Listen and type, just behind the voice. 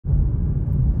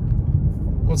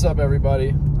What's up,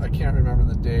 everybody? I can't remember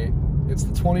the date. It's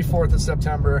the 24th of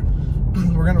September.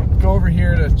 We're gonna go over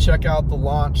here to check out the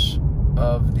launch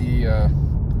of the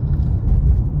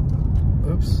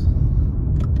oops,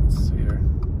 let's see here.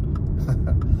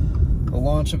 The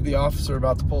launch of the Officer,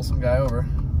 about to pull some guy over.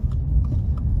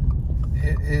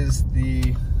 It is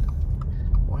the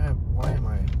why am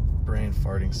I brain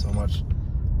farting so much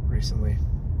recently?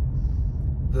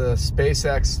 The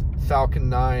SpaceX Falcon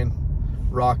 9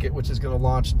 rocket, which is going to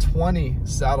launch 20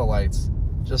 satellites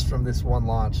just from this one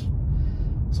launch.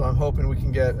 So I'm hoping we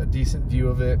can get a decent view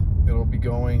of it. It'll be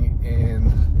going in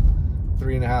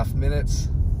 3.5 minutes.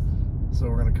 So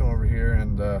we're going to come over here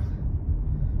and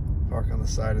park on the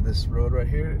side of this road right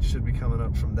here. It should be coming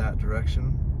up from that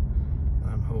direction.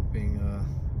 I'm hoping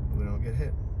we don't get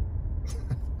hit.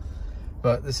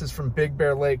 But this is from Big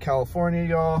Bear Lake, California,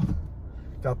 y'all.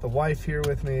 Got the wife here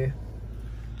with me.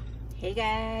 Hey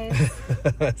guys.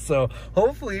 So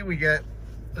hopefully we get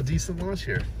a decent launch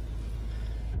here.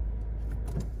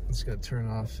 Just gotta turn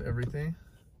off everything.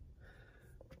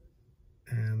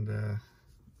 And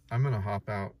I'm gonna hop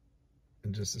out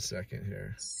in just a second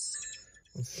here.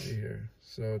 Let's see here.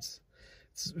 So it's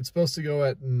supposed to go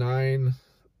at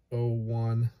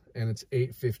 9:01 and it's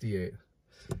 8:58.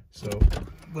 So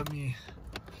let me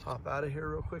hop out of here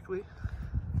real quickly.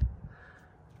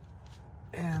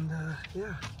 And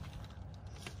yeah.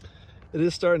 It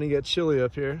is starting to get chilly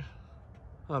up here.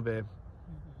 Huh, babe?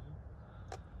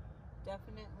 Mm-hmm.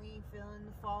 Definitely feeling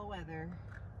the fall weather.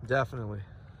 Definitely.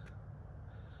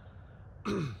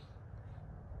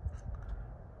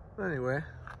 Anyway,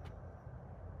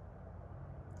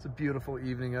 it's a beautiful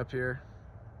evening up here.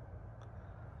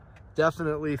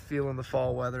 Definitely feeling the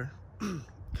fall weather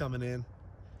coming in.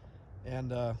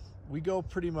 And we go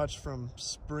pretty much from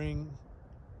spring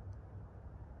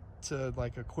to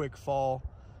like a quick fall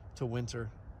to winter.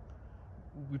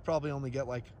 We probably only get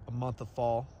like a month of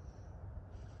fall.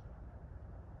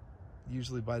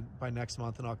 Usually by next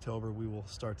month in October, we will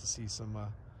start to see some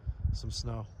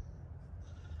snow.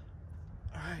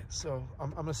 All right, so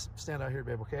I'm gonna stand out here,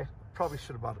 babe, okay? Probably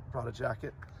should have brought a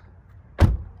jacket.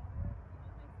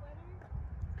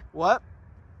 What?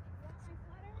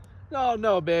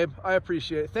 No, babe, I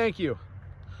appreciate it. Thank you.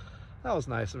 That was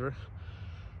nice of her.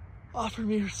 Offer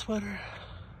me her sweater.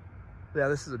 Yeah,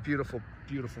 this is a beautiful,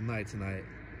 beautiful night tonight.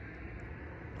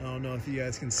 I don't know if you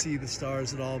guys can see the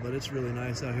stars at all, but it's really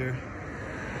nice out here.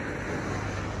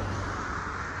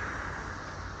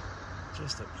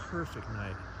 Just a perfect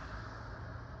night.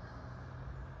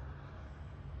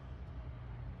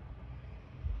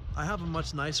 I have a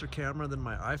much nicer camera than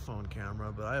my iPhone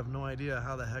camera, but I have no idea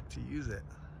how the heck to use it.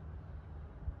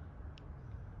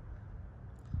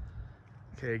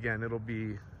 Okay, again, it'll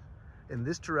be in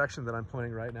this direction that I'm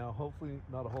pointing right now. Hopefully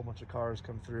not a whole bunch of cars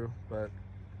come through, but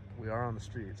we are on the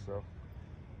street, so.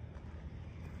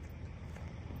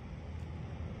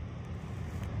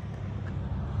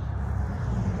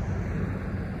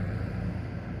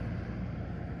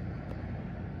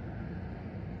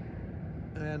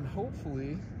 And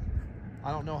hopefully,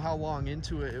 I don't know how long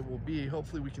into it will be,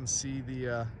 hopefully we can see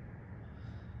the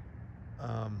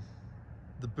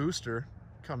booster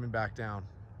coming back down.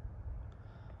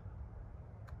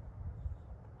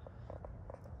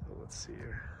 Let's see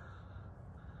here.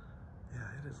 Yeah,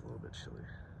 it is a little bit chilly.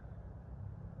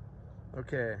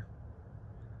 Okay,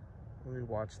 let me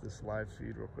watch this live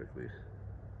feed real quickly.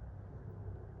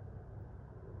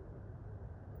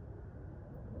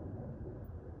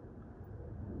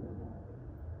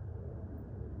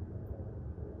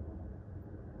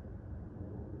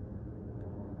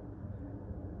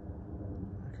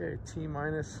 Okay,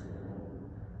 T-minus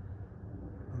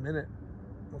a minute.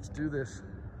 Let's do this.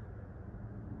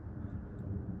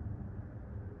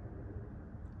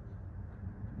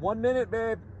 One minute,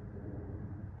 babe.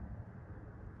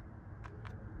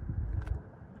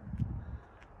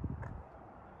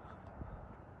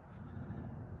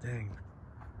 Dang.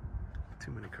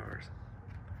 Too many cars.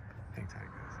 Hang tight,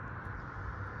 guys.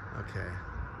 Okay,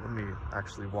 let me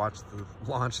actually watch the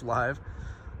launch live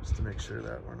just to make sure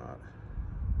that we're not.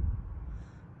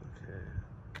 Okay.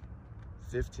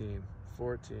 15,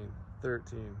 14,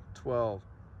 13, 12,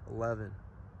 11,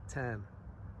 10,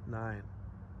 9,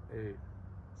 8,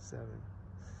 7.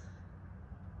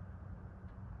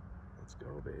 Let's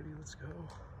go, baby, let's go.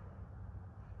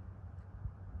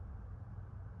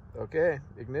 Okay,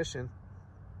 ignition.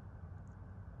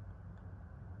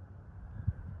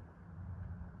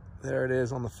 There it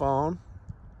is on the phone.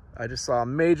 I just saw a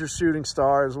major shooting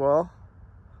star as well.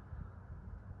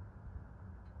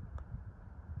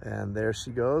 And there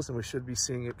she goes, and we should be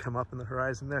seeing it come up in the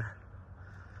horizon there.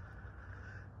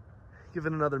 Give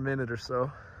it another minute or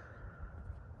so.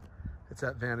 It's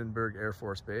at Vandenberg Air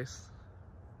Force Base.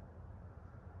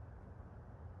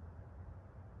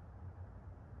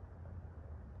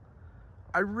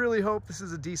 I really hope this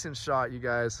is a decent shot, you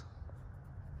guys.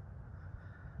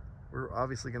 We're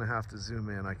obviously gonna have to zoom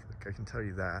in, I can tell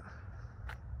you that.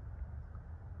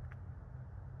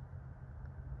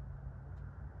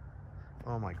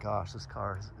 Oh my gosh, this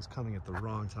car is coming at the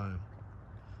wrong time.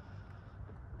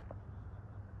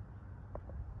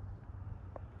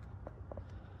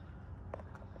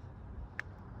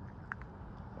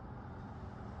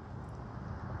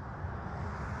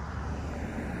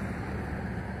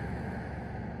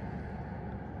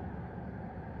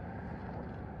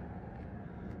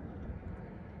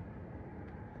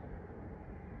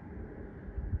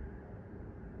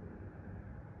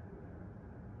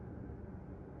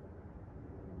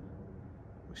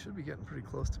 We should be getting pretty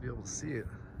close to be able to see it.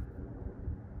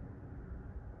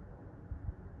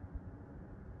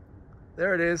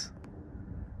 There it is.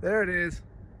 There it is.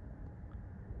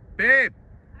 Babe!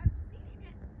 I'm seeing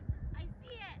it. I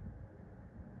see it.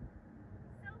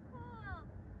 So cool.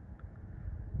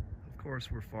 Of course,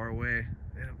 we're far away,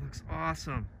 and it looks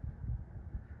awesome.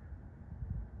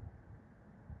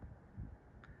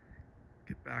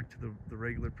 Get back to the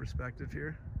regular perspective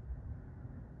here.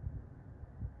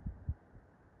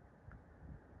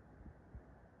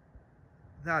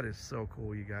 That is so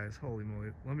cool, you guys. Holy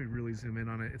moly. Let me really zoom in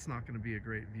on it. It's not going to be a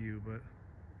great view, but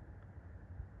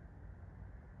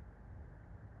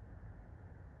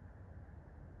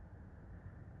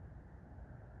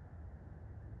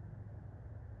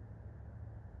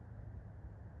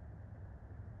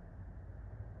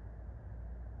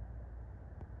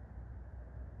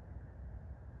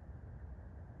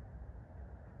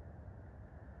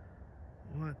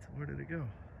what? Where did it go?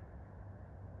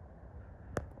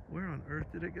 Where on earth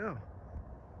did it go?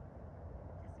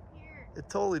 Disappeared. It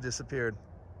totally disappeared.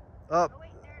 Oh, Oh wait,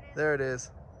 there it is. there it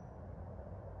is.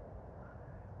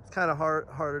 It's kind of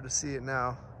harder to see it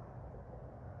now.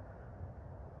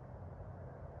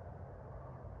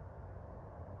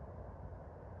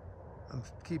 I'm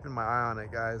keeping my eye on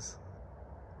it, guys.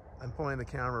 I'm pointing the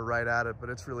camera right at it, but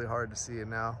it's really hard to see it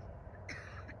now.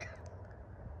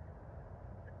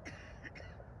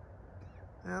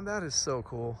 Man, that is so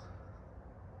cool.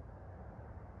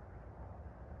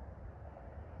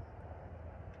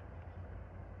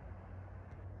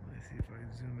 See if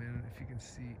I zoom in, if you can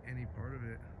see any part of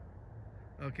it.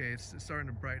 Okay, it's starting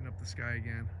to brighten up the sky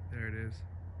again. There it is.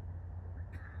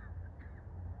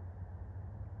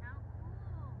 How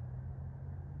cool.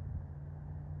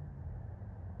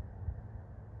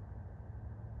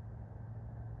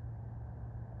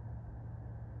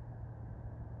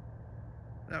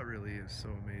 That really is so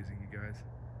amazing, you guys.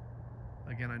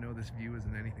 Again, I know this view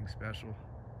isn't anything special.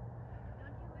 Don't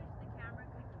you wish the camera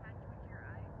could catch what your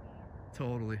eyes see?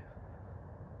 Totally.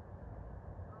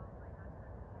 Oh my gosh,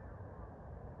 that's beautiful.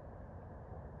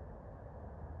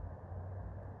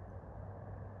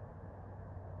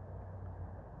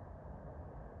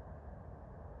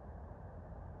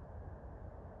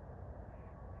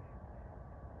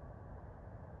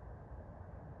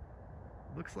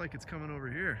 Looks like it's coming over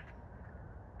here.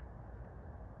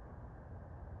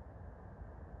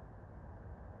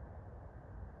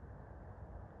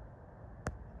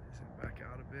 Zoom back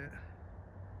out a bit.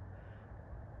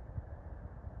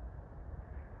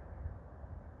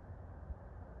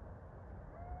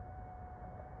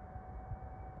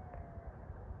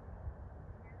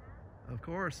 Of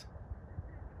course.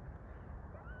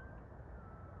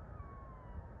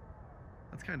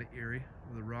 That's kind of eerie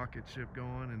with a rocket ship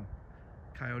going and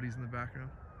coyotes in the background.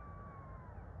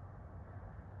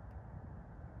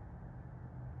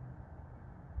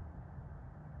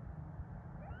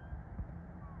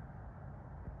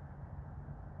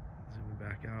 Zooming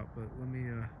back out, but let me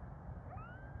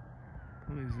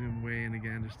zoom way in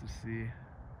again just to see.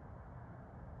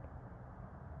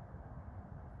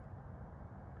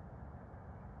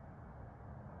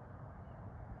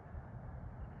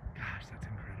 Gosh, that's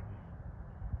incredible.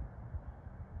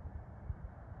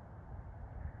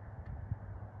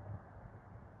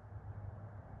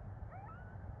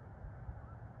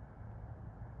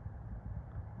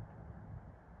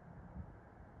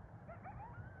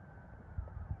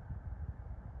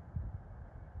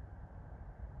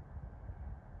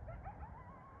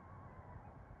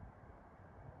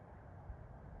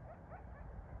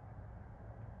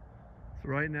 So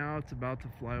right now it's about to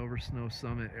fly over Snow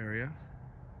Summit area.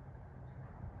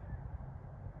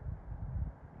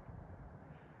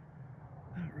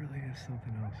 That really is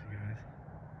something else, you guys.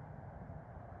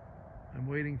 I'm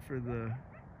waiting for the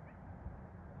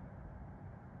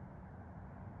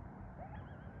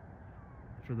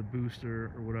for the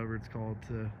booster or whatever it's called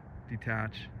to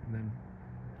detach and then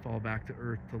fall back to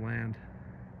earth to land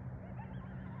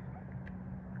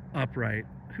upright.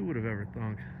 Who would have ever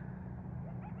thunk?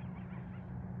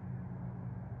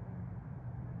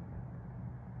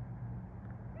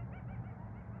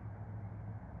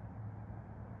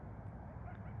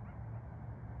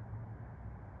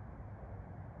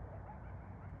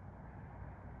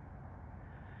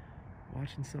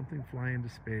 Watching something fly into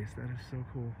space. That is so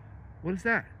cool. What is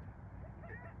that?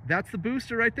 That's the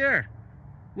booster right there.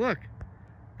 Look,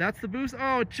 that's the boost.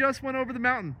 Oh, it just went over the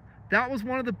mountain. That was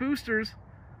one of the boosters.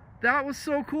 That was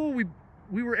so cool.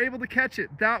 We were able to catch it.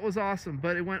 That was awesome,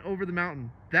 but it went over the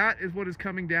mountain. That is what is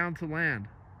coming down to land.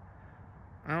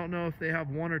 I don't know if they have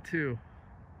one or two.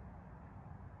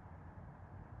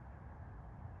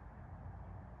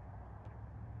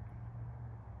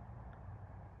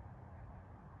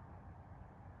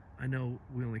 I know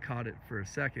we only caught it for a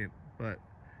second, but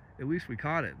at least we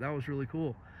caught it. That was really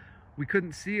cool. We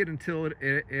couldn't see it until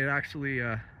it actually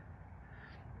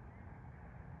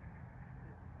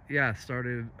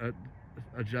started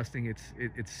adjusting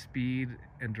its speed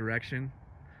and direction,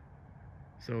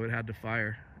 so it had to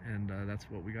fire, and that's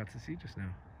what we got to see just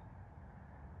now.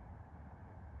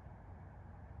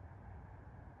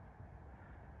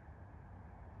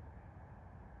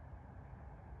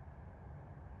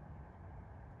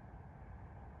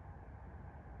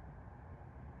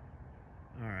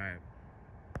 All right.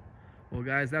 Well,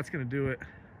 guys, that's going to do it.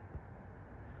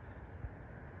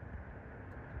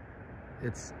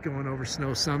 It's going over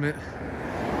Snow Summit,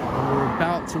 and we're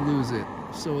about to lose it.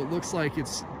 So it looks like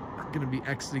it's going to be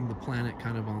exiting the planet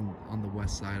kind of on the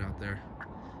west side out there.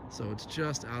 So it's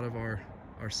just out of our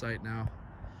sight now.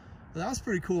 But that was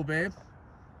pretty cool, babe.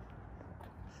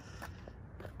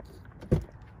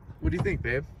 What do you think,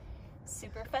 babe?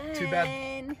 Super fun.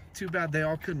 Too bad they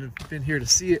all couldn't have been here to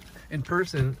see it in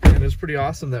person, and it was pretty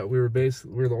awesome that we were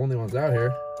the only ones out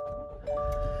here.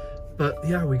 But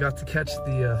yeah, we got to catch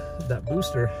that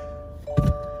booster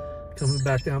coming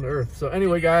back down to earth. So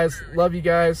anyway, guys, love you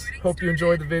guys. Hope you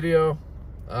enjoyed the video.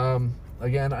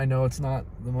 Again, I know it's not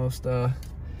the most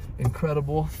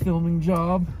incredible filming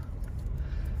job,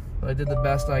 but I did the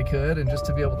best I could, and just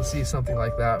to be able to see something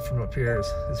like that from up here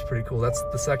is pretty cool. That's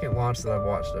the second launch that I've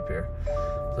watched up here.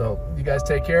 So you guys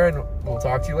take care, and we'll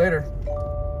talk to you later.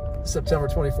 September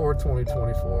 24th,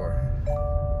 2024.